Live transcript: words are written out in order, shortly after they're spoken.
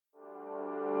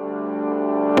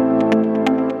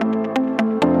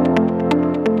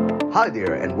Hi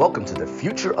there, and welcome to the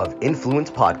Future of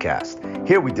Influence podcast.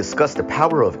 Here we discuss the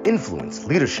power of influence,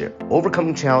 leadership,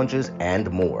 overcoming challenges, and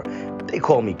more. They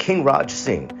call me King Raj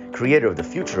Singh, creator of the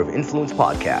Future of Influence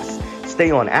podcast.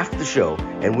 Stay on after the show,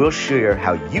 and we'll share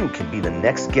how you can be the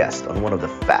next guest on one of the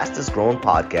fastest growing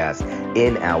podcasts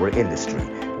in our industry.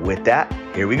 With that,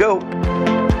 here we go.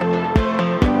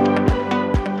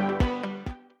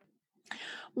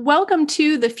 Welcome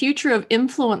to the Future of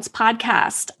Influence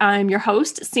podcast. I'm your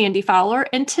host, Sandy Fowler,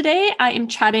 and today I am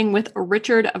chatting with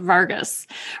Richard Vargas.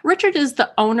 Richard is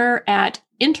the owner at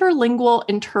Interlingual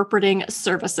Interpreting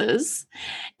Services,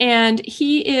 and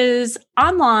he is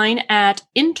online at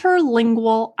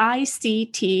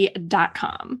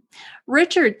interlingualict.com.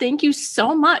 Richard, thank you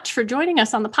so much for joining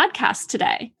us on the podcast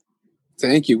today.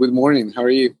 Thank you. Good morning. How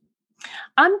are you?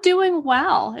 I'm doing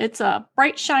well. It's a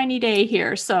bright, shiny day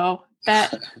here, so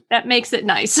that makes it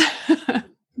nice.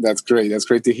 That's great. That's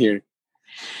great to hear.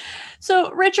 So,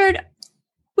 Richard,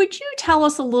 would you tell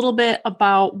us a little bit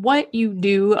about what you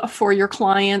do for your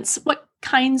clients, what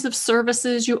kinds of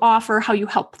services you offer, how you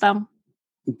help them?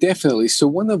 Definitely. So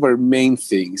one of our main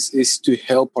things is to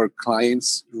help our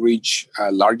clients reach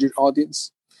a larger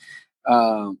audience.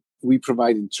 We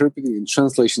provide interpreting and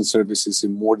translation services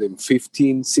in more than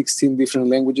 15, 16 different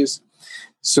languages.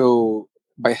 So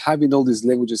by having all these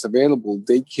languages available,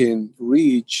 they can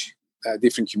reach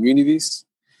different communities.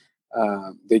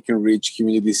 They can reach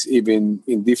communities even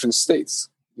in different states.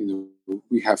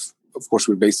 We have, of course,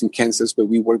 we're based in Kansas, but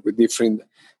we work with different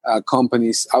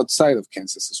companies outside of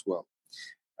Kansas as well.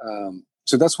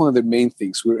 So that's one of the main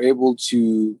things. We're able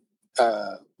to,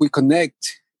 we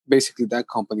connect basically that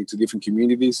company to different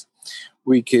communities.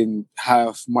 We can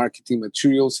have marketing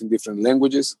materials in different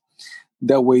languages.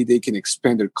 That way they can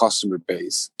expand their customer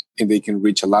base and they can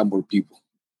reach a lot more people.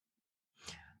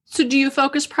 So do you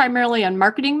focus primarily on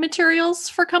marketing materials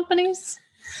for companies?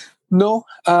 No,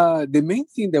 the main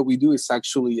thing that we do is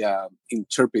actually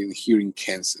interpreting here in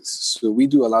Kansas. So we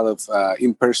do a lot of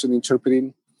in-person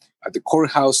interpreting at the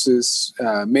courthouses,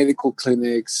 medical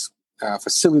clinics,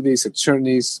 facilities,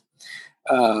 attorneys.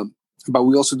 But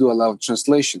we also do a lot of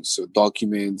translations, so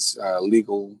documents,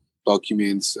 legal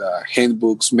documents,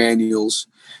 handbooks, manuals,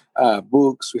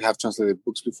 books. We have translated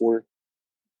books before.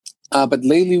 But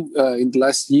lately, in the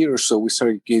last year or so, we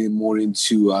started getting more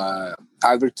into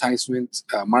advertisement,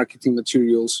 marketing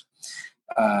materials,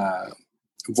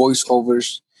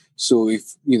 voiceovers. So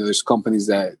if, there's companies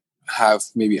that have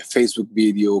maybe a Facebook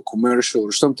video, commercial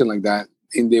or something like that,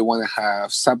 and they want to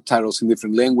have subtitles in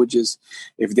different languages,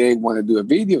 if they want to do a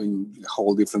video in a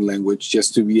whole different language,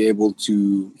 just to be able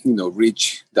to,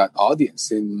 reach that audience.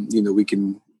 And, we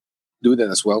can do that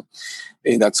as well.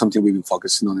 And that's something we've been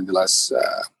focusing on in the last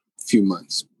few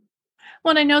months.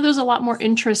 Well, and I know there's a lot more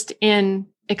interest in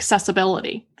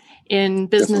accessibility, in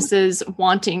businesses Definitely.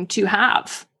 Wanting to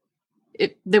have,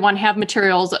 they want to have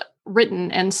materials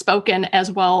written and spoken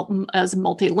as well as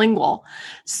multilingual.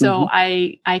 So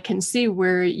I can see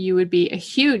where you would be a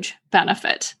huge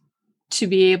benefit to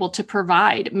be able to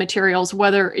provide materials,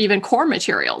 whether even core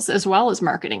materials, as well as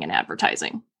marketing and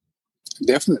advertising.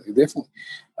 Definitely.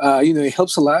 It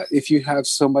helps a lot if you have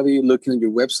somebody looking at your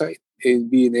website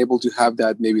and being able to have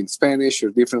that maybe in Spanish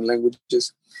or different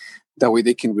languages. That way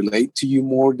they can relate to you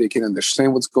more. They can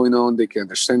understand what's going on. They can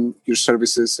understand your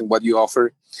services and what you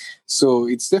offer. So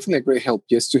it's definitely a great help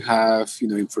just to have,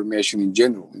 information in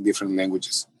general in different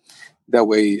languages. That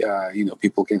way,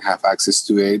 people can have access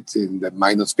to it and that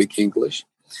might not speak English.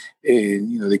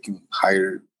 And, they can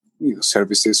hire,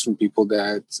 services from people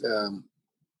that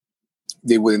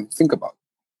they wouldn't think about.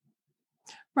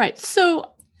 Right.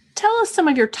 So tell us some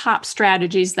of your top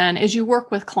strategies then as you work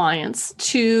with clients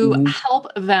to help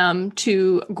them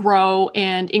to grow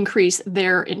and increase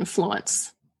their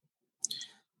influence.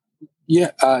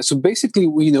 Yeah. So basically,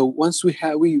 once we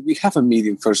have a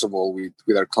meeting, first of all,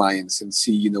 with our clients and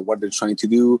see, what they're trying to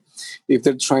do. If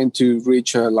they're trying to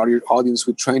reach a larger audience,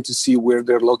 we're trying to see where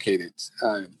they're located.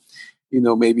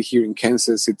 Maybe here in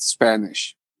Kansas, it's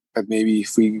Spanish, but maybe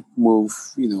if we move,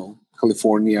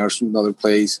 California or some other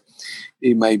place,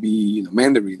 it might be,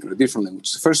 Mandarin or a different language.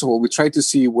 So first of all, we try to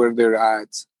see where they're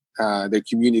at, their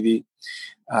community,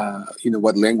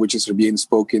 what languages are being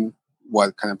spoken,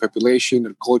 what kind of population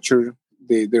or culture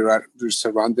they're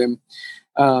around them.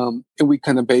 And we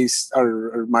kind of base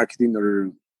our marketing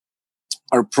or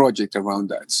our project around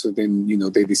that. So then,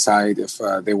 they decide if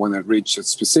they want to reach a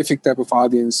specific type of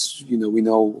audience. We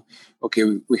know,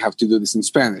 okay, we have to do this in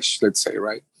Spanish, let's say,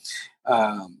 right?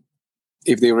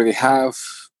 If they already have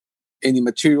any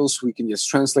materials, we can just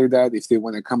translate that. If they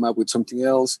want to come up with something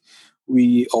else,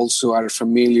 We also are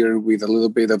familiar with a little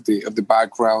bit of the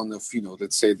background of,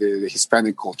 let's say the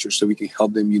Hispanic culture, so we can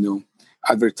help them,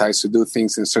 advertise to do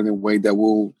things in a certain way that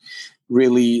will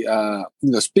really,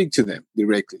 speak to them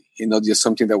directly, not just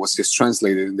something that was just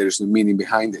translated and there's no meaning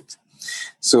behind it.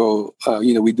 So,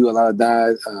 we do a lot of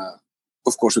that.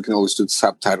 Of course, we can always do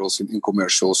subtitles in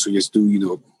commercials. So just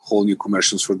do, whole new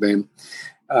commercials for them,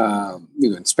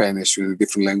 in Spanish, a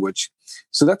different language.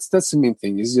 So that's the main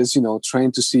thing, is just,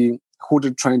 trying to see who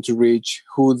they're trying to reach,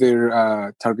 who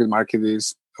their target market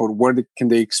is, or where can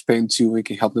they expand to. We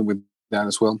can help them with that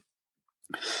as well.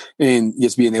 And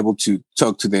just being able to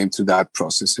talk to them through that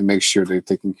process and make sure they're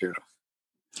taken care of.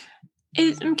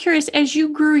 I'm curious, as you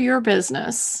grew your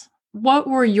business, what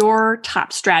were your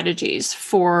top strategies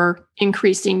for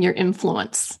increasing your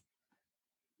influence?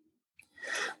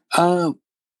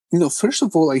 First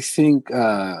of all, I think,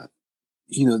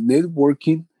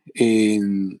 networking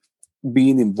and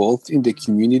being involved in the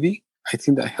community, I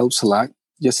think that helps a lot,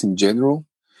 just in general.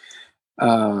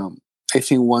 I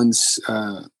think once,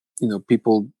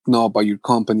 people know about your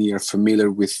company, are familiar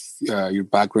with your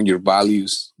background, your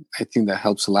values, I think that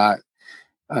helps a lot.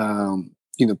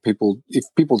 If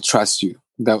people trust you,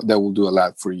 that will do a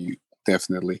lot for you,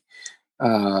 definitely.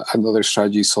 Another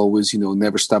strategy is always,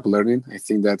 never stop learning. I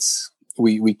think that's,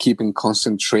 we keep in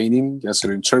constant training as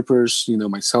interpreters,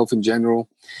 myself in general,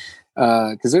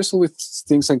 because there's always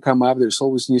things that come up. There's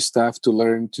always new stuff to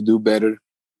learn, to do better.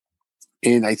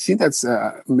 And I think that's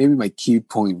maybe my key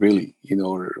point, really,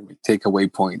 or my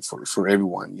takeaway point for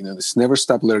everyone. Just never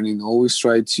stop learning. Always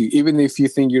try to, even if you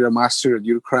think you're a master at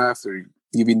your craft or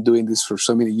you've been doing this for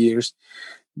so many years,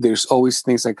 there's always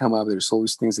things that come up. There's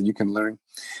always things that you can learn.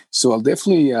 So I'll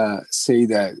definitely say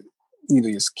that,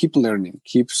 just keep learning,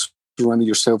 keep surrounding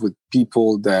yourself with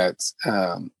people that,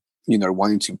 are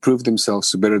wanting to improve themselves,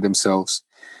 to better themselves.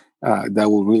 That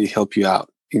will really help you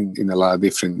out in a lot of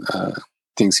different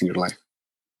things in your life.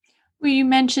 Well, you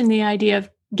mentioned the idea of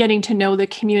getting to know the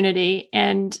community,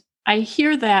 and I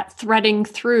hear that threading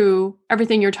through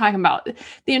everything you're talking about.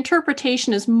 The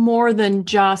interpretation is more than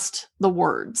just the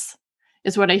words,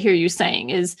 is what I hear you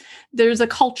saying, is there's a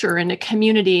culture and a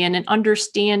community and an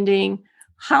understanding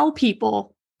how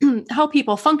people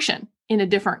function in a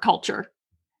different culture.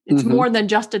 It's more than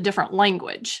just a different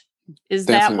language. Is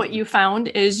Definitely. That what you found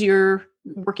as you're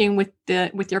working with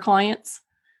your clients?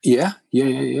 Yeah.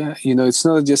 It's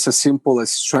not just as simple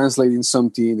as translating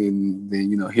something and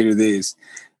then, here it is.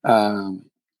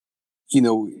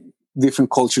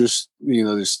 Different cultures,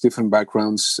 there's different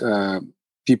backgrounds.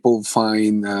 People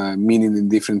find meaning in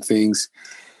different things.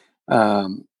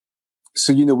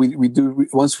 So, we do,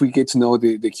 once we get to know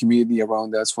the community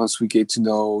around us, once we get to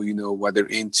know, what they're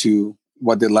into,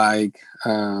 what they like,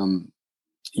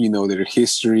 their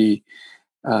history,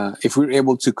 if we're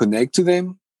able to connect to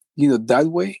them, that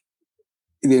way,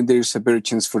 then there's a better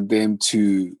chance for them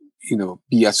to,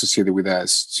 be associated with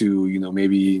us, to,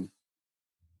 maybe,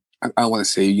 I want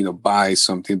to say, buy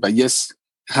something, but yes,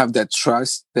 have that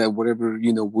trust that whatever,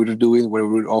 we're doing, whatever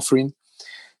we're offering,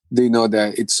 they know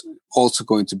that it's also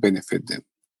going to benefit them,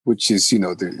 which is,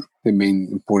 the main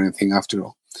important thing after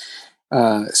all.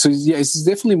 So yeah, it's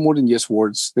definitely more than just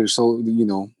words. There's all,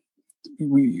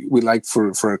 we like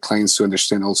for our clients to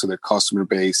understand also their customer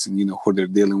base and, who they're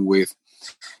dealing with,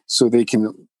 so they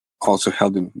can also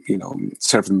help them,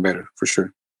 serve them better, for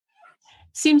sure.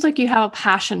 Seems like you have a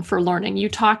passion for learning. You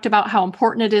talked about how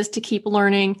important it is to keep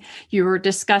learning. You were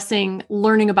discussing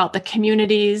learning about the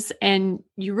communities, and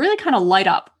you really kind of light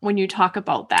up when you talk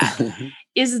about that.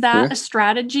 Is that a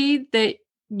strategy that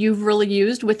you've really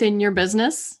used within your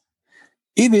business?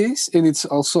 It is. And it's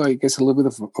also, I guess, a little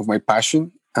bit of my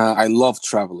passion. I love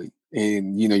traveling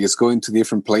and, just going to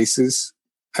different places.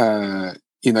 I've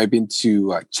been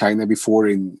to China before,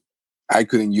 and I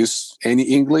couldn't use any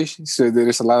English. So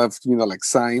there's a lot of, like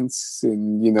signs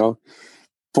and,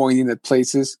 pointing at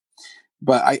places.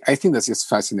 But I think that's just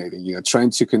fascinating, trying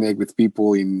to connect with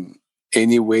people in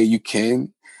any way you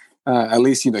can. At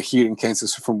least, here in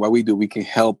Kansas, from what we do, we can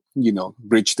help,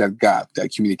 bridge that gap,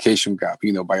 that communication gap,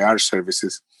 by our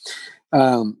services.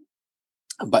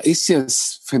 But it's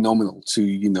just phenomenal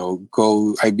to,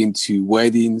 go. I've been to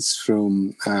weddings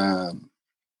from,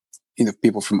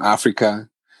 people from Africa,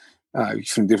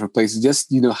 from different places,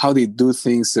 just, how they do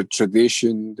things, their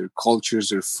tradition, their cultures,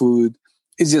 their food.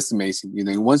 It's just amazing,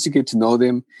 and once you get to know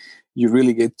them, you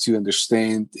really get to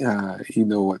understand,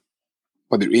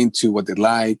 what they're into, what they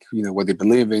like, what they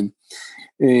believe in.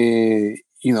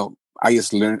 I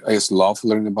just love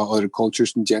learning about other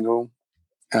cultures in general.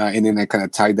 And then I kind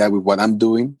of tie that with what I'm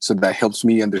doing. So that helps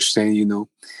me understand,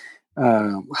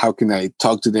 how can I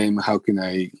talk to them? How can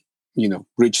I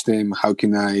reach them? How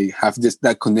can I have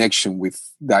that connection with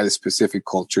that specific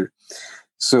culture?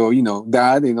 So,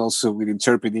 that, and also with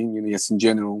interpreting, yes, in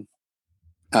general,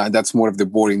 that's more of the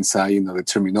boring side, the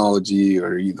terminology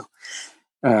or,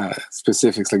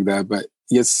 specifics like that. But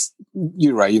yes,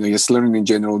 you're right. Just learning in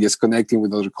general, just connecting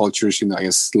with other cultures, I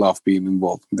just love being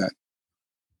involved in that.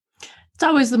 It's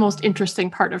always the most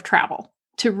interesting part of travel,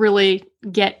 to really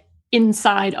get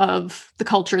inside of the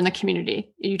culture and the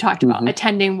community. You talked about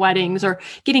attending weddings or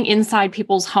getting inside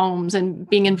people's homes and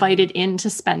being invited in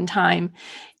to spend time.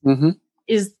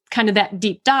 Is kind of that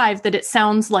deep dive that it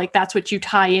sounds like that's what you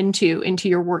tie into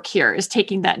your work here, is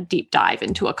taking that deep dive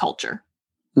into a culture.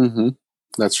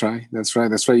 That's right.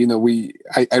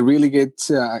 I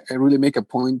really make a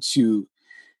point to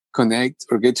connect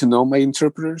or get to know my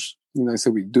interpreters. I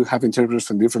said we do have interpreters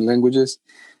from different languages,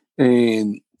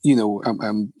 and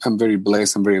I'm very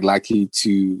blessed. I'm very lucky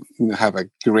to have a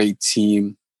great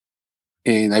team,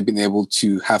 and I've been able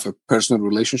to have a personal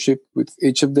relationship with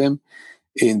each of them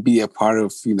and be a part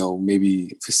of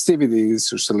maybe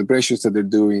festivities or celebrations that they're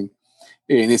doing.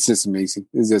 And it's just amazing.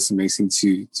 It's just amazing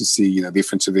to see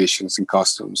different traditions and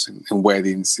customs and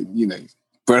weddings and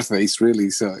birthdays, really.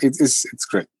 So it's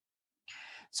great.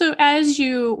 So as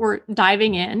you were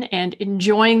diving in and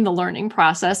enjoying the learning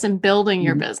process and building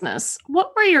your business,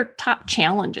 what were your top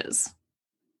challenges?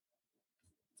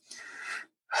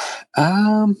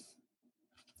 To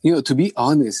be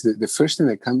honest, the first thing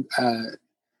that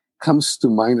comes to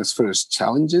mind as far as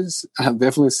challenges, I'll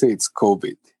definitely say it's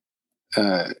COVID,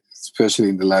 especially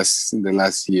in the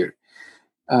last year.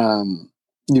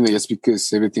 Just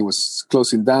because everything was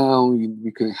closing down,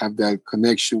 we couldn't have that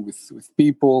connection with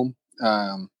people.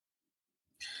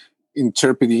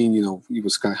 Interpreting, it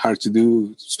was kind of hard to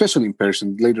do, especially in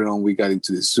person. Later on, we got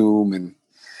into the Zoom and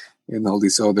all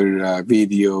these other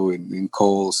video and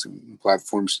calls and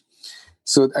platforms.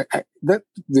 So that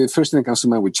the first thing that comes to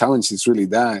mind with challenge is really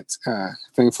that.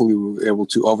 Thankfully, we were able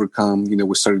to overcome.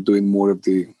 We started doing more of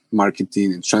the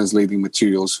marketing and translating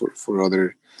materials for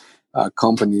other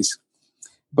companies.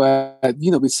 But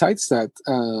besides that,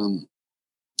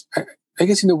 I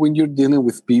guess when you're dealing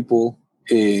with people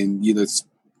and it's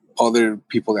other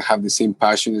people that have the same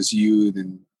passion as you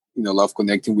and love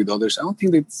connecting with others, I don't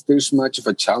think that there's much of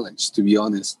a challenge, to be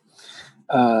honest.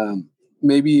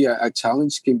 Maybe a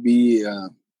challenge can be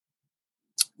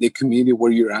the community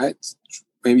where you're at,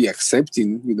 maybe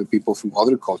accepting people from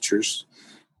other cultures.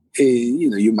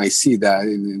 You might see that,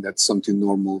 and that's something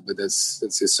normal, but that's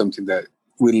just something that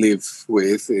we live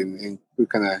with and we're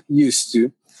kind of used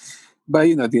to. But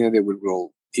at the end of the day, we're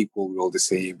all equal, we're all the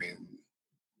same. And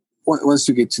once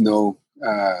you get to know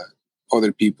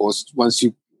other people, once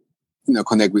you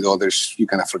connect with others, you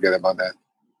kind of forget about that.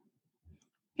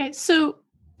 Okay, so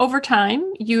over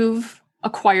time, you've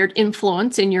acquired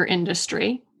influence in your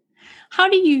industry. How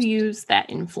do you use that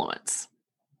influence?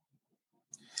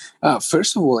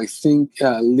 First of all, I think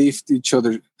lift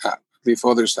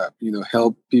others up.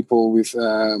 Help people with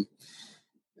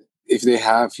if they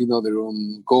have their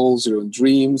own goals, their own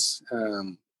dreams.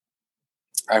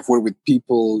 I've worked with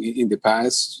people in the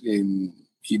past, and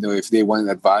if they want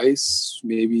advice,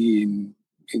 maybe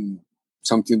in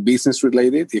something business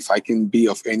related, if I can be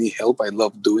of any help, I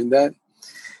love doing that.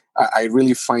 I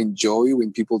really find joy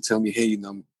when people tell me, "Hey,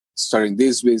 I'm starting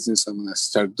this business. I'm gonna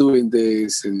start doing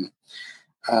this," and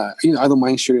I don't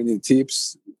mind sharing any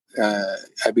tips.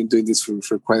 I've been doing this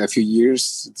for quite a few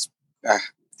years. I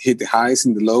hit the highs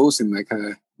and the lows, and I kind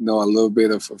of know a little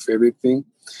bit of everything.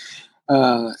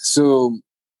 So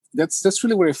that's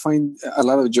really where I find a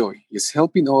lot of joy, is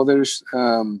helping others.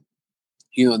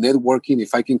 Networking.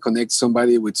 If I can connect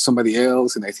somebody with somebody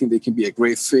else, and I think they can be a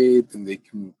great fit, and they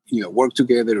can work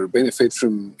together or benefit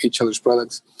from each other's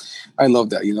products, I love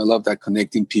that. I love that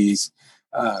connecting piece.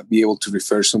 Be able to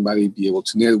refer somebody, be able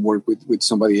to network with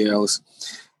somebody else.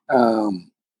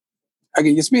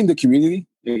 Again, just being in the community,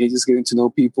 again, just getting to know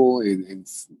people and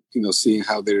seeing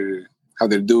how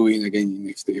they're doing.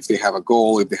 Again, if they have a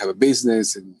goal, if they have a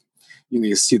business, and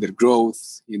you see their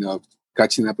growth,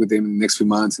 catching up with them in the next few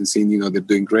months and seeing they're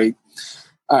doing great.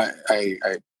 I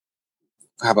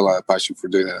have a lot of passion for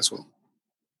doing that as well.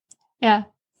 Yeah,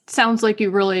 sounds like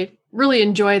you really, really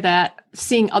enjoy that,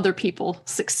 seeing other people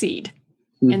succeed,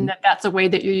 and that's a way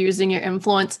that you're using your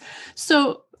influence.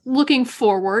 So, looking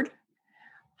forward,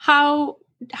 how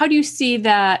do you see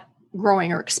that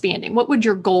growing or expanding? What would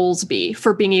your goals be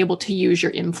for being able to use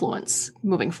your influence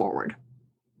moving forward?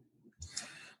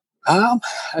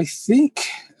 I think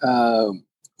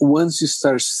once you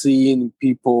start seeing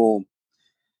people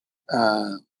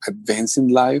advance in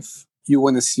life, you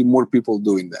want to see more people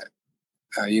doing that.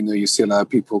 You see a lot of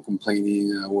people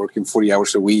complaining, working 40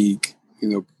 hours a week,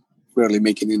 barely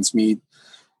making ends meet.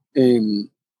 And,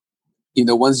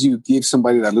 once you give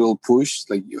somebody that little push,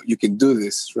 like you can do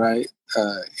this, right?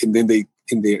 And then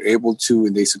they're able to,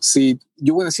 and they succeed.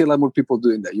 You want to see a lot more people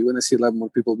doing that. You want to see a lot more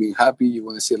people being happy. You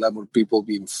want to see a lot more people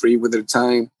being free with their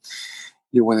time.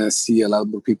 You want to see a lot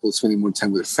more people spending more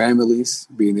time with their families,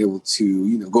 being able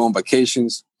to, go on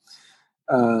vacations.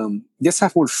 Just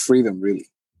have more freedom, really,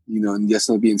 and just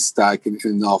not being stuck in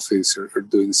an office or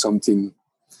doing something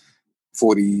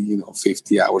 40,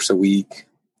 50 hours a week,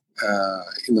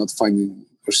 not finding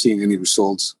or seeing any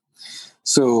results.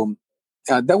 So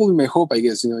that will be my hope, I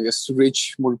guess, just to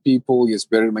reach more people, just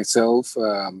better myself,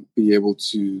 be able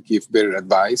to give better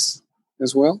advice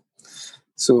as well.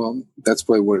 So that's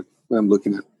what I'm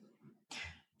looking at.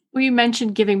 Well, you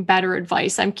mentioned giving better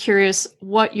advice. I'm curious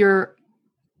what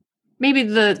maybe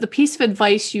the piece of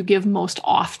advice you give most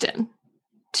often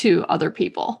to other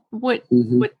people. What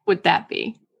would that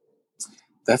be?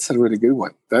 That's a really good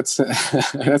one. That's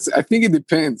I think it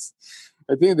depends.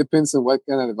 I think it depends on what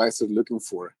kind of advice they're looking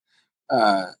for.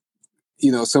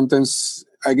 Sometimes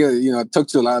I talk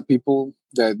to a lot of people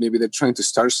that maybe they're trying to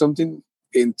start something.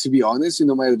 And to be honest,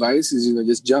 my advice is,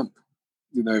 just jump.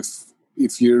 If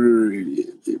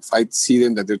I see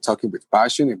them that they're talking with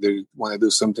passion, if they want to do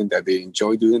something that they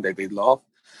enjoy doing, that they love,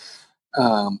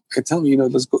 I tell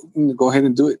them, let's go ahead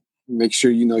and do it. Make sure,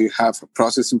 you have a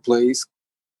process in place.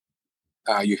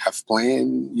 You have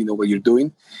plan, what you're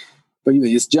doing, but,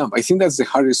 just jump. I think that's the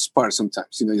hardest part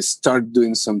sometimes, just start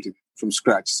doing something from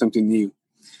scratch, something new.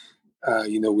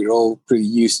 We're all pretty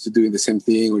used to doing the same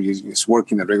thing, or just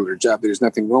working a regular job. There's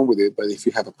nothing wrong with it, but if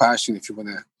you have a passion, if you want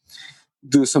to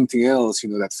do something else,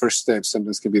 that first step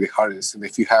sometimes can be the hardest. And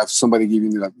if you have somebody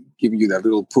giving you that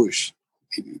little push,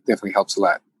 it definitely helps a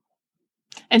lot.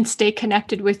 And stay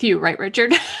connected with you, right,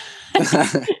 Richard?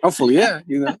 Hopefully, yeah.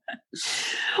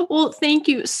 Well, thank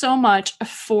you so much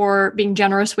for being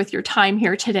generous with your time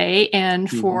here today and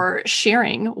for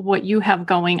sharing what you have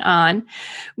going on.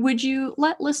 Would you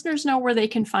let listeners know where they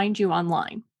can find you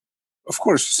online? Of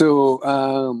course.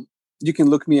 So you can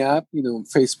look me up, on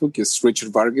Facebook. It's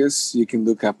Richard Vargas. You can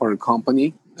look up our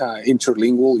company,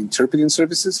 Interlingual Interpreting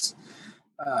Services.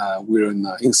 We're on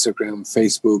Instagram,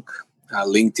 Facebook,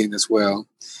 LinkedIn as well.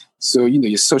 So,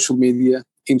 your social media,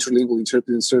 Interlingual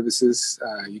Interpreting Services.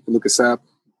 You can look us up.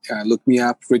 Look me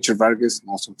up, Richard Vargas. I'm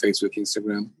also on Facebook,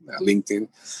 Instagram, LinkedIn.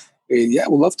 And we'd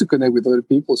love to connect with other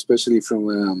people, especially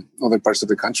from other parts of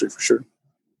the country, for sure.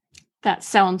 That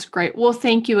sounds great. Well,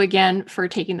 thank you again for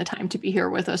taking the time to be here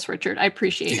with us, Richard. I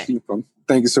appreciate it. No problem.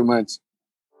 Thank you so much.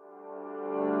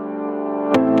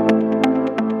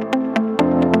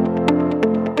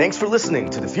 Thanks for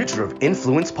listening to the Future of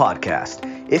Influence podcast.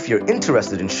 If you're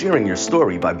interested in sharing your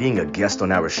story by being a guest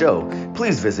on our show,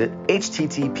 please visit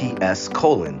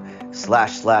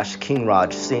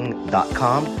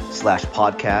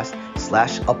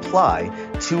https://kingrajsingh.com/podcast/apply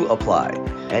to apply.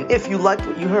 And if you liked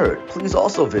what you heard, please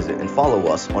also visit and follow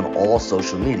us on all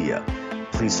social media.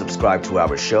 Please subscribe to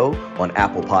our show on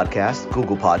Apple Podcasts,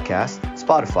 Google Podcasts,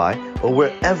 Spotify, or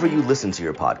wherever you listen to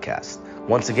your podcast.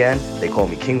 Once again, they call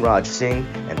me King Raj Singh,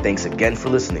 and thanks again for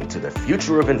listening to the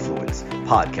Future of Influence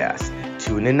podcast.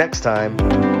 Tune in next time.